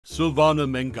Silvana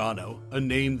Mangano, a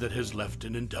name that has left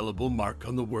an indelible mark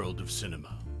on the world of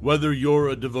cinema. Whether you're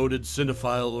a devoted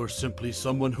cinephile or simply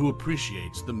someone who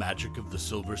appreciates the magic of the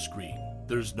silver screen,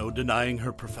 there's no denying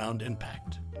her profound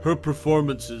impact. Her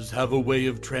performances have a way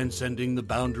of transcending the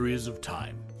boundaries of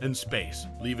time and space,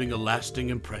 leaving a lasting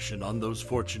impression on those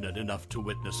fortunate enough to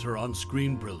witness her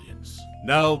on-screen brilliance.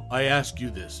 Now, I ask you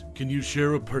this, can you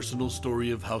share a personal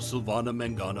story of how Silvana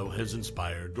Mangano has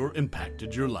inspired or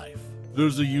impacted your life?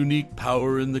 There's a unique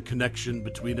power in the connection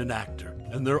between an actor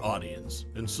and their audience,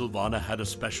 and Silvana had a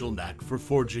special knack for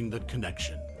forging that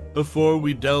connection. Before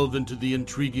we delve into the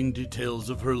intriguing details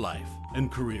of her life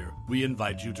and career, we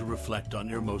invite you to reflect on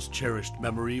your most cherished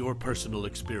memory or personal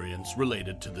experience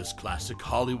related to this classic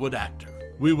Hollywood actor.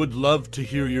 We would love to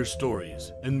hear your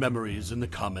stories and memories in the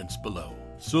comments below.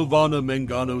 Silvana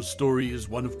Mangano's story is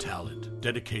one of talent,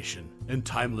 dedication, and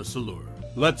timeless allure.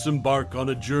 Let's embark on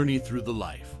a journey through the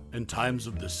life and times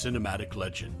of this cinematic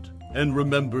legend. And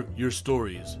remember, your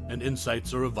stories and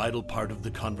insights are a vital part of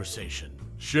the conversation.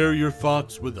 Share your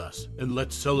thoughts with us, and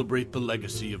let's celebrate the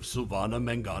legacy of Silvana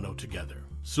Mangano together.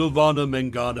 Silvana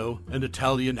Mangano, an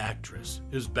Italian actress,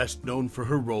 is best known for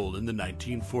her role in the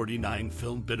 1949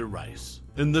 film Bitter Rice.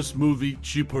 In this movie,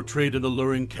 she portrayed an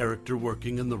alluring character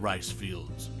working in the rice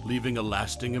fields, leaving a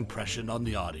lasting impression on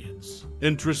the audience.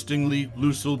 Interestingly,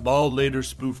 Lucille Ball later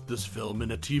spoofed this film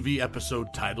in a TV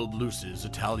episode titled Lucy's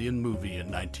Italian Movie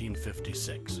in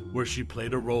 1956, where she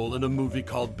played a role in a movie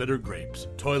called Bitter Grapes,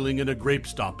 toiling in a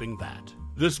grape-stomping vat.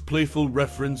 This playful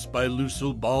reference by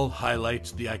Lucille Ball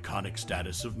highlights the iconic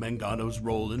status of Mangano's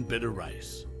role in Bitter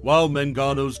Rice. While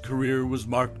Mangano's career was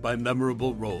marked by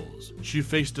memorable roles, she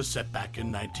faced a setback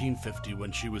in 1950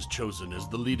 when she was chosen as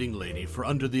the leading lady for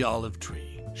Under the Olive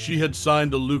Tree. She had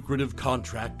signed a lucrative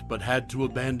contract but had to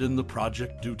abandon the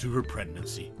project due to her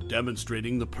pregnancy,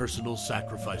 demonstrating the personal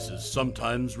sacrifices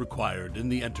sometimes required in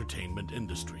the entertainment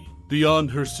industry.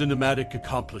 Beyond her cinematic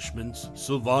accomplishments,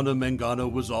 Silvana Mangano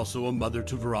was also a mother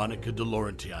to Veronica de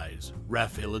Laurentiis,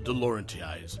 Raffaella de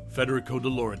Laurentiis, Federico de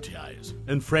Laurentiis,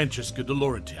 and Francesca de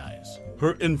Laurentiis.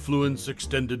 Her influence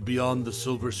extended beyond the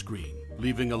silver screen,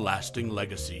 leaving a lasting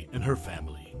legacy in her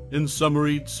family. In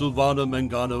summary, Silvana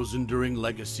Mangano's enduring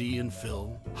legacy in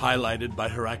film, highlighted by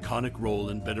her iconic role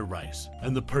in Bitter Rice,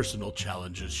 and the personal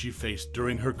challenges she faced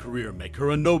during her career, make her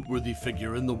a noteworthy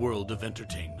figure in the world of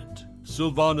entertainment.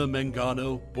 Silvana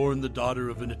Mangano, born the daughter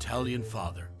of an Italian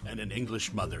father and an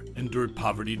English mother, endured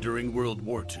poverty during World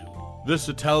War II. This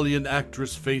Italian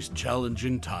actress faced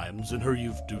challenging times in her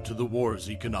youth due to the war's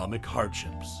economic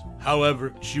hardships.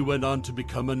 However, she went on to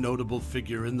become a notable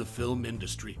figure in the film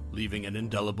industry, leaving an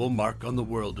indelible mark on the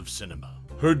world of cinema.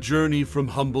 Her journey from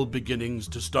humble beginnings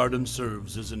to stardom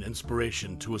serves as an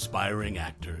inspiration to aspiring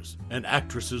actors and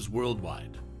actresses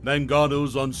worldwide.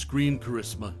 Mangano's on-screen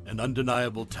charisma and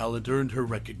undeniable talent earned her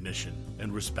recognition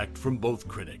and respect from both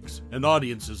critics and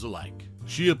audiences alike.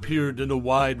 She appeared in a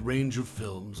wide range of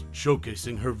films,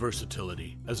 showcasing her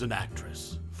versatility as an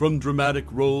actress. From dramatic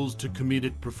roles to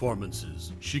comedic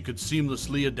performances, she could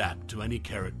seamlessly adapt to any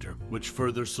character, which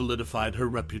further solidified her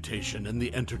reputation in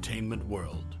the entertainment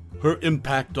world. Her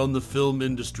impact on the film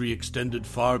industry extended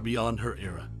far beyond her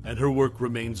era, and her work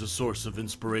remains a source of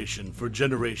inspiration for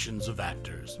generations of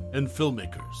actors and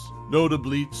filmmakers.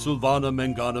 Notably, Silvana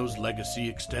Mangano's legacy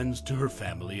extends to her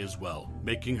family as well,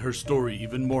 making her story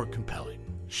even more compelling.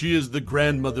 She is the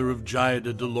grandmother of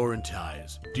Giada de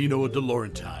Laurentiis, Dino de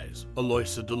Laurentiis,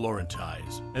 Aloysia de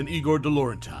Laurentiis, and Igor de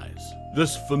Laurentiis.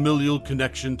 This familial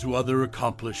connection to other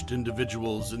accomplished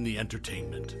individuals in the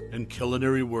entertainment and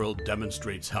culinary world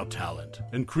demonstrates how talent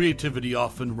and creativity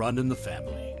often run in the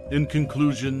family. In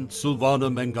conclusion,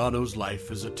 Silvana Mangano's life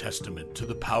is a testament to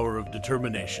the power of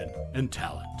determination and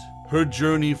talent. Her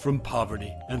journey from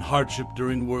poverty and hardship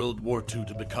during World War II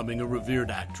to becoming a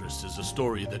revered actress is a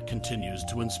story that continues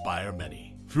to inspire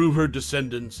many. Through her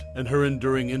descendants and her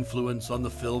enduring influence on the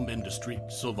film industry,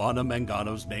 Silvana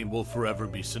Mangano's name will forever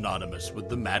be synonymous with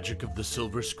the magic of the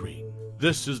silver screen.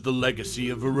 This is the legacy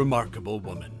of a remarkable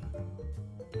woman.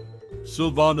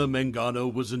 Silvana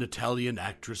Mangano was an Italian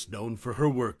actress known for her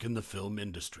work in the film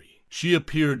industry. She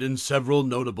appeared in several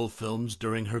notable films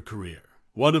during her career.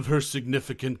 One of her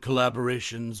significant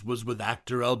collaborations was with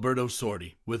actor Alberto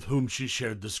Sordi, with whom she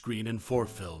shared the screen in 4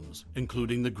 films,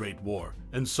 including The Great War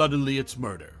and Suddenly It's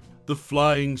Murder, The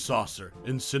Flying Saucer,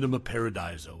 and Cinema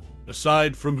Paradiso.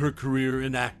 Aside from her career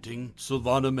in acting,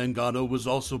 Silvana Mangano was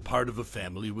also part of a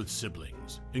family with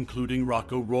siblings, including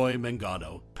Rocco Roy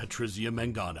Mangano, Patrizia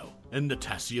Mangano, and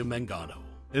Natassia Mangano.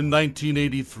 In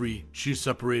 1983, she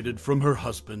separated from her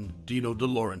husband, Dino de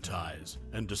Laurentiis,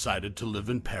 and decided to live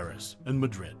in Paris and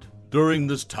Madrid. During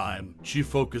this time, she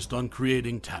focused on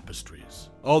creating tapestries.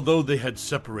 Although they had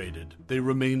separated, they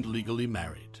remained legally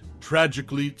married.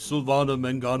 Tragically, Silvana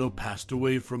Mangano passed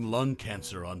away from lung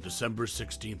cancer on December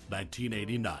 16,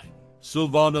 1989.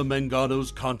 Silvana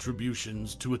Mangano's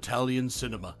contributions to Italian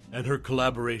cinema and her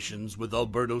collaborations with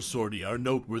Alberto Sordi are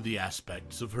noteworthy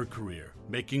aspects of her career,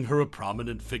 making her a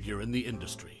prominent figure in the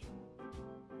industry.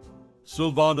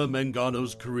 Silvana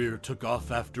Mangano's career took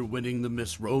off after winning the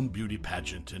Miss Rome beauty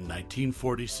pageant in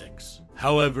 1946.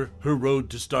 However, her road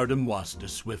to stardom wasn't a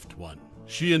swift one.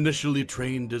 She initially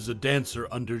trained as a dancer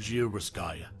under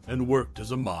Gioruskaya and worked as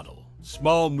a model.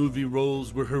 Small movie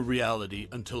roles were her reality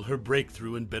until her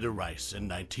breakthrough in Bitter Rice in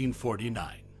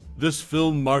 1949. This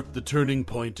film marked the turning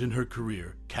point in her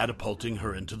career, catapulting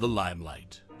her into the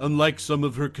limelight. Unlike some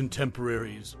of her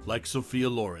contemporaries, like Sophia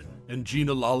Loren and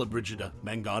Gina Lollobrigida,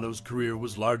 Mangano's career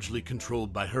was largely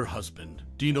controlled by her husband,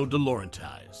 Dino De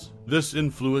Laurentiis. This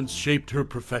influence shaped her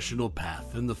professional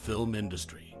path in the film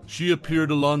industry. She appeared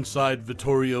alongside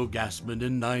Vittorio Gassman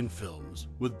in 9 films,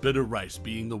 with Bitter Rice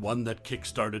being the one that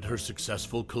kick-started her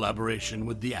successful collaboration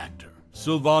with the actor.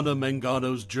 Silvana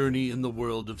Mangano's journey in the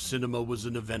world of cinema was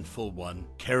an eventful one,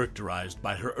 characterized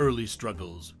by her early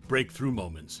struggles, breakthrough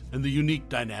moments, and the unique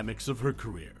dynamics of her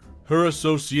career. Her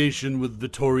association with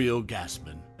Vittorio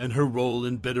Gassman and her role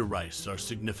in Bitter Rice are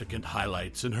significant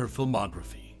highlights in her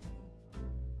filmography.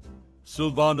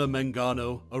 Silvana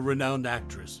Mangano, a renowned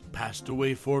actress, passed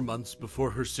away 4 months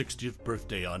before her 60th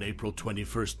birthday on April 21,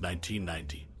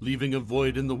 1990, leaving a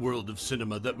void in the world of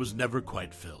cinema that was never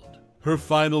quite filled. Her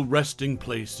final resting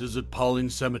place is at Pawling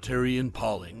Cemetery in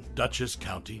Pawling, Dutchess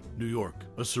County, New York,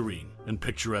 a serene and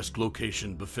picturesque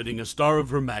location befitting a star of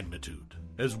her magnitude.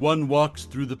 As one walks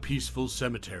through the peaceful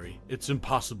cemetery, it's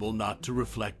impossible not to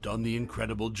reflect on the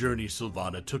incredible journey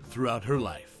Silvana took throughout her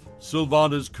life.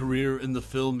 Silvana's career in the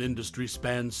film industry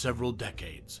spanned several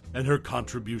decades, and her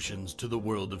contributions to the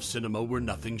world of cinema were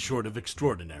nothing short of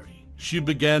extraordinary. She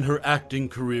began her acting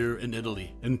career in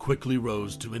Italy and quickly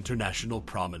rose to international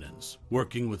prominence,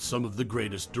 working with some of the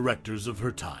greatest directors of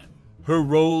her time. Her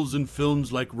roles in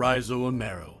films like Rizzo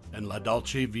Amaro and La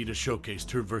Dolce Vita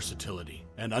showcased her versatility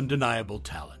and undeniable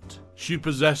talent. She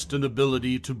possessed an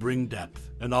ability to bring depth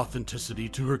and authenticity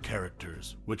to her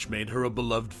characters, which made her a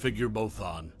beloved figure both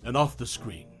on and off the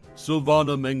screen.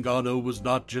 Silvana Mangano was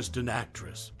not just an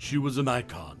actress, she was an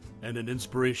icon and an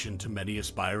inspiration to many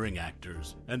aspiring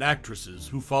actors and actresses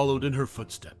who followed in her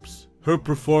footsteps. Her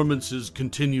performances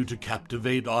continue to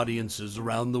captivate audiences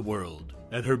around the world,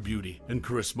 and her beauty and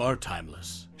charisma are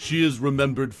timeless. She is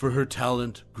remembered for her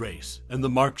talent, grace, and the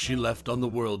mark she left on the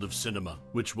world of cinema,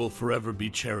 which will forever be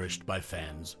cherished by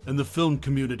fans and the film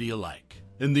community alike.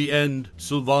 In the end,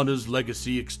 Silvana's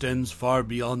legacy extends far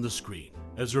beyond the screen,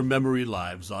 as her memory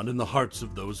lives on in the hearts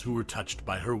of those who were touched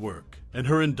by her work and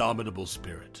her indomitable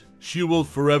spirit. She will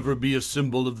forever be a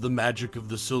symbol of the magic of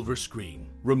the silver screen,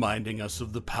 reminding us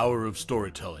of the power of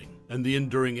storytelling and the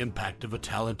enduring impact of a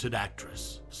talented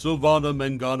actress. Silvana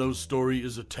Mangano's story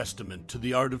is a testament to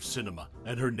the art of cinema,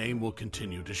 and her name will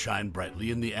continue to shine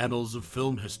brightly in the annals of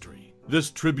film history.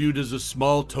 This tribute is a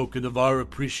small token of our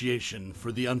appreciation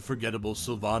for the unforgettable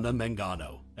Silvana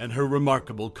Mangano and her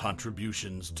remarkable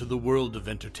contributions to the world of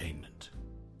entertainment.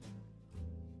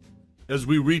 As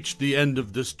we reach the end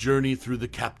of this journey through the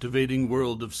captivating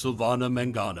world of Silvana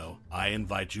Mangano, I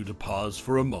invite you to pause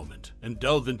for a moment and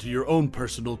delve into your own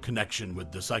personal connection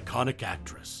with this iconic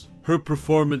actress. Her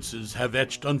performances have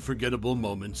etched unforgettable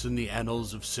moments in the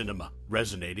annals of cinema,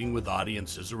 resonating with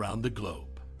audiences around the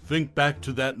globe. Think back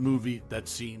to that movie, that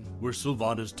scene, where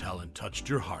Silvana's talent touched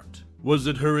your heart. Was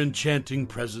it her enchanting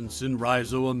presence in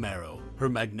Rizzo Amaro, her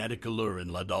magnetic allure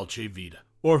in La Dolce Vita,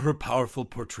 or her powerful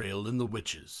portrayal in The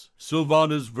Witches?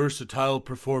 Silvana's versatile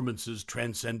performances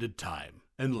transcended time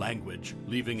and language,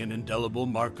 leaving an indelible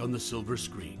mark on the silver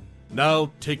screen.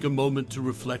 Now, take a moment to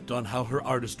reflect on how her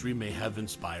artistry may have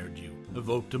inspired you,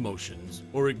 evoked emotions,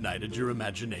 or ignited your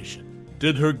imagination.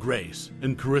 Did her grace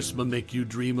and charisma make you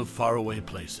dream of faraway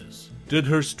places? Did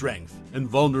her strength and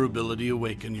vulnerability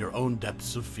awaken your own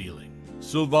depths of feeling?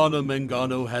 Silvana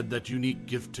Mangano had that unique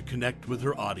gift to connect with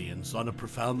her audience on a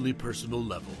profoundly personal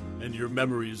level, and your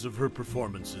memories of her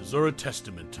performances are a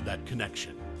testament to that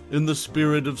connection. In the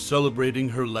spirit of celebrating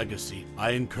her legacy,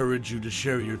 I encourage you to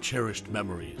share your cherished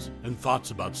memories and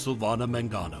thoughts about Silvana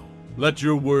Mangano. Let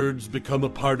your words become a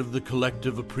part of the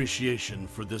collective appreciation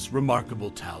for this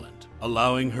remarkable talent,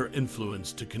 allowing her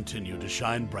influence to continue to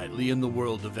shine brightly in the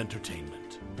world of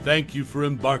entertainment. Thank you for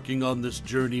embarking on this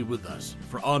journey with us,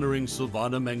 for honoring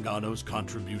Silvana Mangano's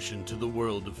contribution to the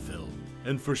world of film.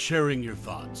 and for sharing your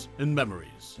thoughts and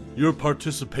memories. Your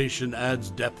participation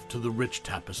adds depth to the rich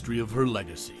tapestry of her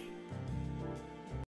legacy.